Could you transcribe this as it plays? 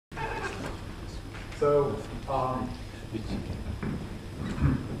So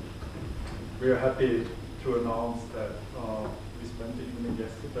we are happy to announce that we spent the evening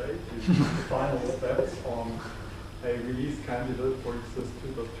yesterday to do the final steps on a release candidate for eXist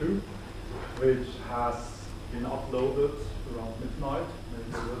 2.2, which has been uploaded around midnight,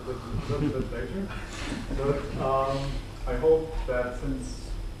 maybe a little bit later. But I hope that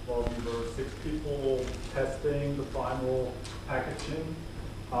since we were 6 people testing the final packaging,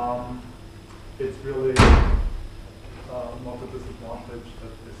 it's really not a disadvantage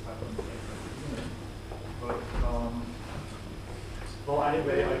that this happens at the beginning. But well,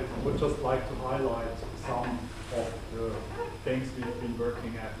 anyway, I would just like to highlight some of the things we've been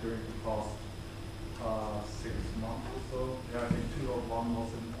working at during the past 6 months or so. Yeah, I think 2.1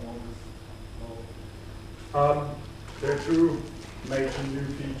 was in August. There are 2 major new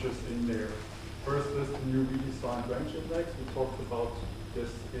features in there. First is the new redesigned range index. We talked about this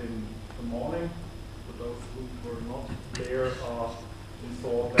in the morning. For those who were not there, we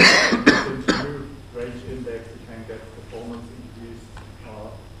saw that using the new range index, you can get performance increase, a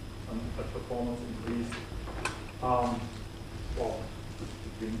performance increase, well,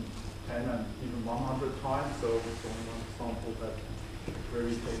 between 10 and even 100 times. So we saw one example that where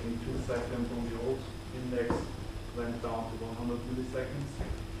we're taking 2 seconds on the old index went down to 100 milliseconds.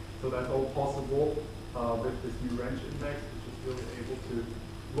 So that's all possible with this new range index, which is really able to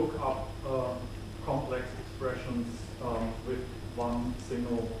look up complex expressions with one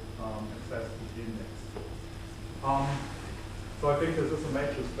single access to the index. So I think this is a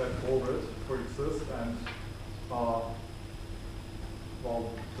major step forward for eXist, and well,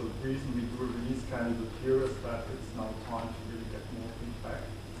 the reason we do a release candidate here is that it's now time to really get more feedback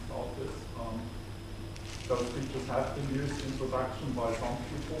about this. Those features have been used in production by some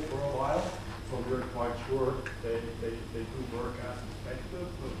people for a while, so we're quite sure they do work as expected,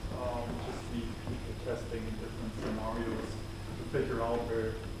 but we just need people testing in different scenarios to figure out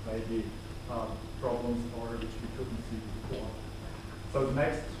where maybe problems are which we couldn't see before. So the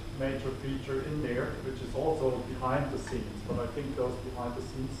next major feature in there, which is also behind the scenes, but I think those behind the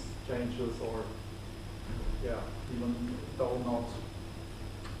scenes changes are, yeah, even though not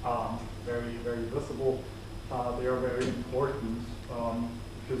very, very visible, they are very important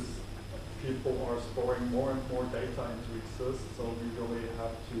because people are storing more and more data into eXist, so we really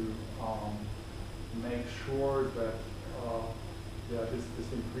have to make sure that yeah, this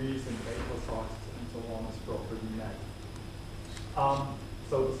increase in data sizes and so on is properly met.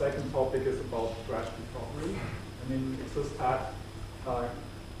 So the second topic is about crash recovery. I mean, eXist had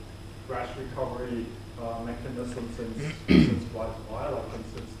crash recovery mechanism since quite a while, I think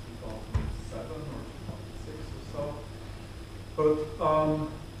since 2007 or 2006 or so. But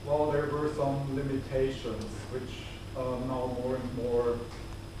well, there were some limitations which now more and more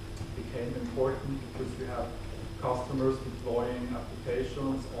became important because we have customers deploying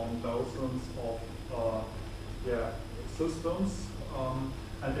applications on dozens of yeah, systems,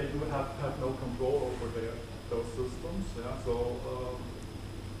 and they do have no control over those systems. Yeah? So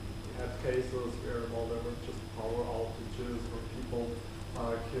we had cases where, well, there were just power outages or people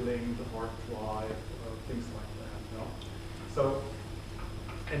killing the hard drive, things like that. Yeah? So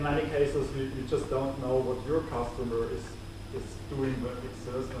in many cases, we just don't know what your customer is doing with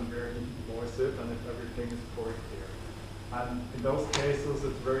eXist and where he deploys it and if everything is correct here. And in those cases,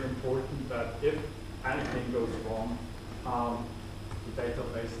 it's very important that if anything goes wrong, the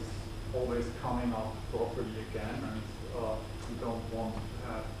database is always coming up properly again, and we don't want to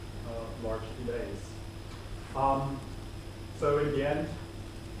have large delays. So in the end,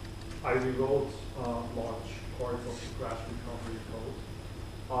 I rewrote large parts of the crash recovery code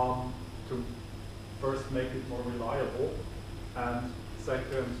to first make it more reliable, and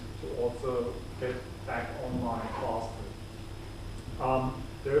second, to also get back online faster.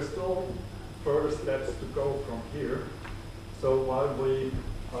 There are still further steps to go from here. So while we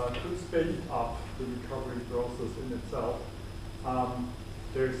could speed up the recovery process in itself,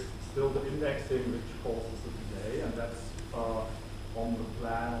 there's still the indexing which causes a delay, and that's on the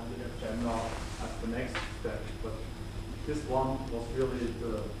plan, on the agenda as the next step. But this one was really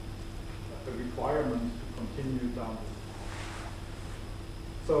the requirement to continue down this path.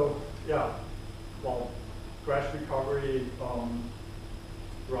 So yeah, well, crash recovery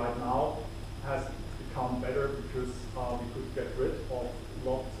right now has become better because we could get rid of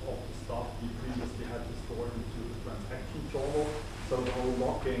lots of the stuff we previously had to store into the transaction journal. So the whole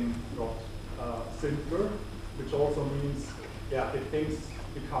locking got simpler, which also means, yeah, if things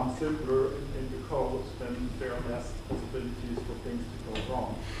become simpler in the code, then there are less possibilities for things to go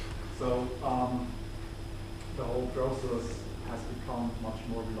wrong. So the whole process has become much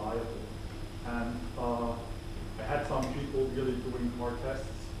more reliable. And I had some people really doing hard tests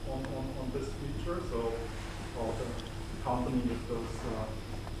on this feature. So the company with those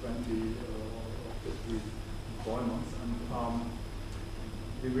 20 or 50 deployments, and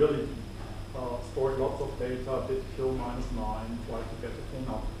we really stored lots of data, did kill -9, tried to get the thing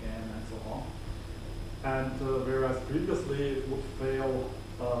up again, and so on. And whereas previously it would fail,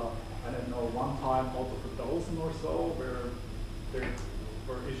 I don't know, one time out of a dozen or so, where there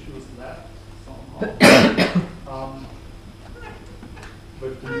were issues left somehow.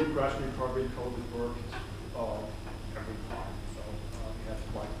 With the new crash recovery code, it worked every time. So we had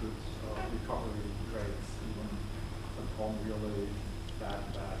quite good recovery rates, even upon really bad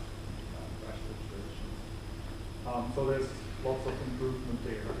crash situations. So there's lots of improvement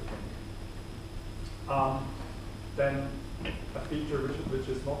there, I think. Then a feature which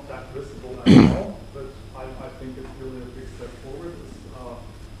is not that visible at all, but I think it's really a big step forward, is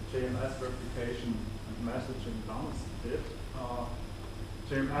JMS replication and messaging done bit.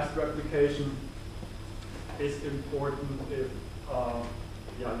 JMS replication is important if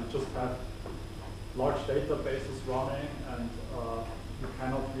you just have large databases running and you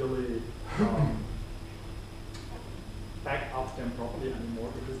cannot really back up them properly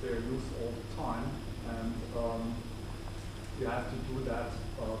anymore because they are used all the time, and you have to do that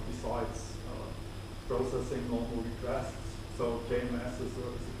besides processing normal requests. So JMS is a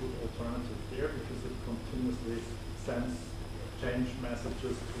good alternative there because it continuously sends change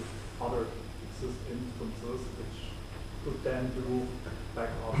messages to other eXist instances, which could then do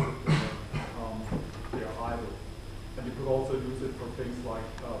backup if they are idle. And you could also use it for things like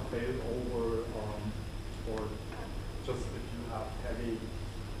failover or just if you have heavy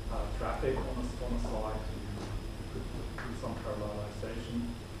traffic on a site, you could do some parallelization.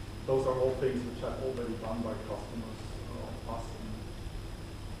 Those are all things which have already done by customers us, and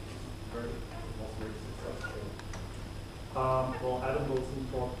was very successful. Well, Adam will soon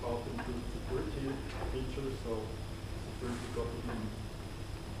talk about improved security features, so security got even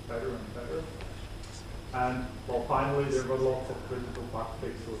better and better. And well, finally, there were lots of critical bug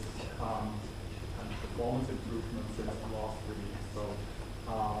fixes and performance improvements since the last release. So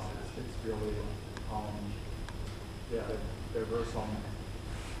it's really, yeah, there were some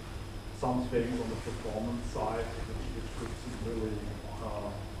things on the performance side which could severely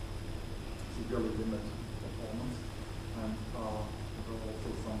limit performance, and there were also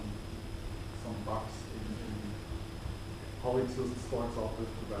some bugs in how eXist starts up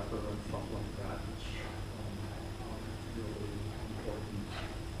with the wrapper and stuff like that, which are really important.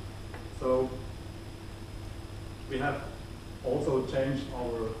 So we have also changed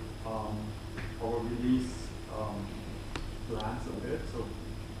our release plans a bit. So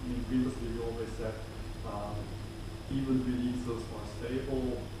previously we always said even releases are stable,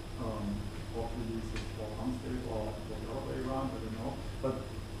 hot releases are unstable, or the other way around, I don't know. But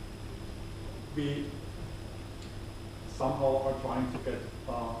we somehow are trying to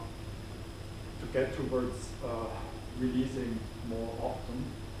get towards releasing more often.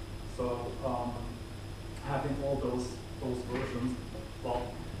 So having all those versions. Well,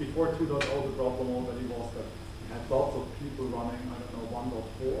 before 2.0, the problem already was that we had lots of people running, I don't know,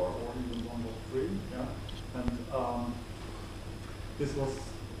 1.4 or even 1.3, yeah. And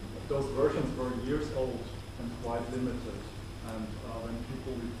those versions were years old and quite limited. And when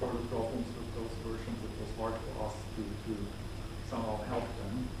people reported problems with those versions, it was hard for us to somehow help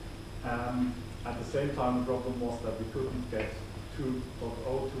them. At the same time, the problem was that we couldn't get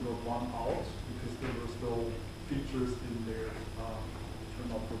 2.0, 2.1 out because there were still features in there which were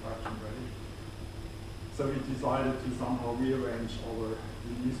not production ready. So we decided to somehow rearrange our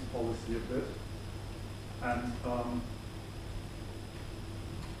release policy a bit and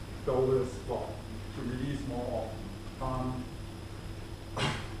go with, well, to release more often.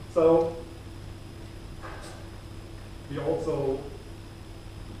 So we also,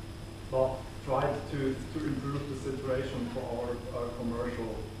 well, tried to improve the situation for our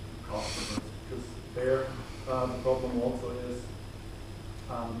commercial customers, because there the problem also is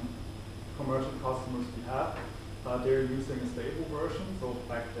commercial customers we have, they're using a stable version. So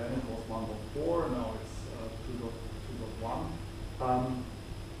back then it was 1.4, now it's 2.1.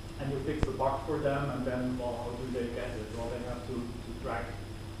 And you fix a bug for them, and then, well, how do they get it? Well, they have to drag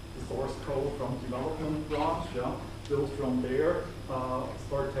the source code from development branch, yeah, build from there,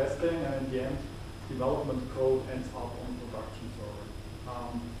 start testing, and in the end, development code ends up on production server.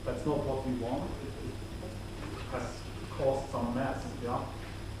 That's not what we want. It has caused some mess, yeah.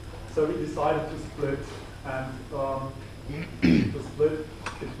 So we decided to split and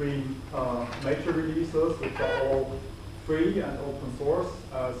between major releases, which are all free and open source,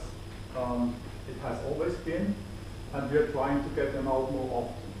 as it has always been, and we are trying to get them out more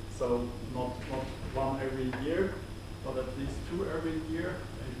often. So not one every year, but at least 2 every year,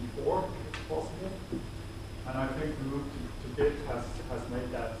 maybe 4 if possible. And I think the move to Git has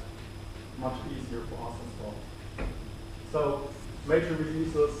made that much easier for us as well. So major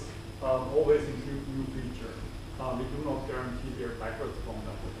releases always include new features. We do not guarantee they're backwards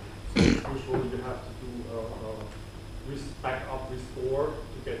compatible. So usually you have to do backup restore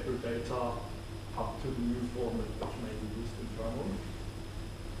to get your data up to the new format which may be used internally.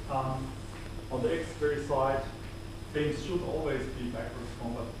 On the Xquery side, things should always be backwards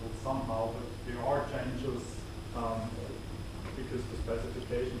compatible somehow, but there are changes because the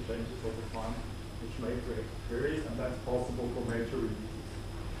specification changes over time, which may create queries, and that's possible for major releases.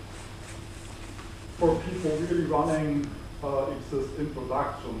 For people really running eXist in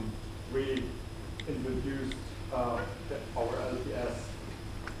production, we introduced our LTS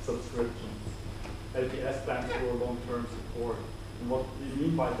subscriptions. LTS stands for long-term support. And what we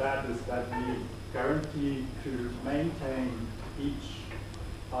mean by that is that we guarantee to maintain each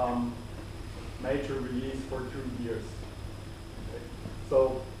major release for 2 years. Okay.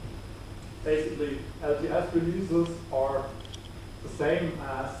 So basically, LTS releases are the same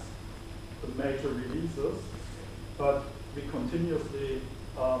as the major releases, but we continuously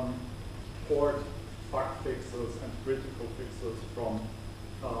port bug fixes and critical fixes from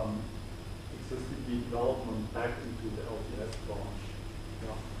existing development back into the LTS branch.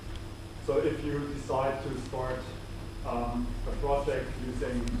 Yeah. So if you decide to start a project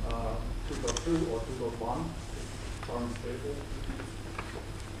using 2.2 or 2.1, current stable,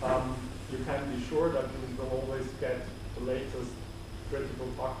 you can be sure that you will always get the latest critical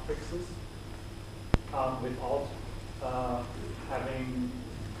bug fixes without having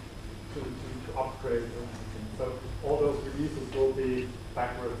to upgrade or anything. So all those releases will be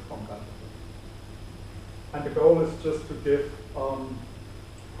backward compatible. And the goal is just to give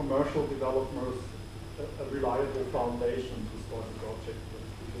commercial developers a reliable foundation to start a project with.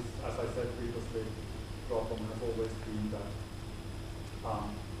 Because, as I said previously, the problem has always been that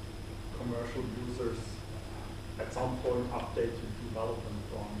commercial users at some point update the development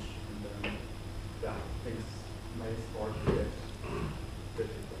branch, and then things may start to get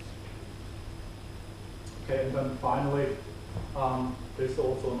difficult. Okay, and then finally, there's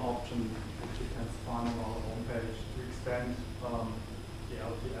also an option which you can find on our homepage to extend the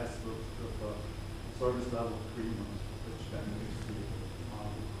LTS with a service level agreement, which then gives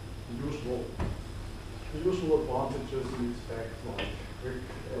the usual advantages you expect, like quick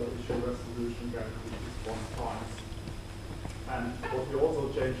issue resolution, guaranteed response times. And what we also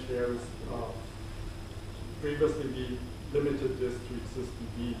changed there is previously we limited this to eXist,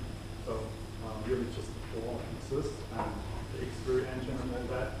 so really just the core eXist and the Xquery engine and all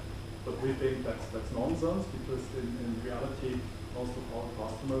that. But we think that's nonsense, because in reality, most of our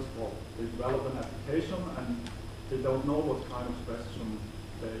customers, well, they develop an application and they don't know what kind of question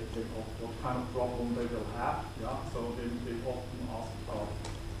what kind of problem they will have. Yeah, so they often ask about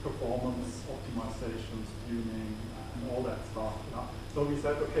performance, optimizations, tuning, and all that stuff. Yeah. So we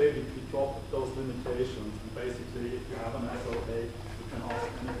said, okay, we dropped those limitations, and basically, if you have an SLA, you can ask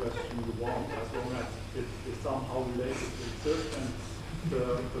any question you want, as long as it's somehow related to eXist, and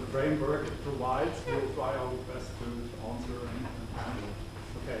the framework it provides, we'll try our best to answer and handle.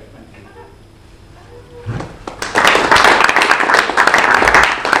 Okay, thank you.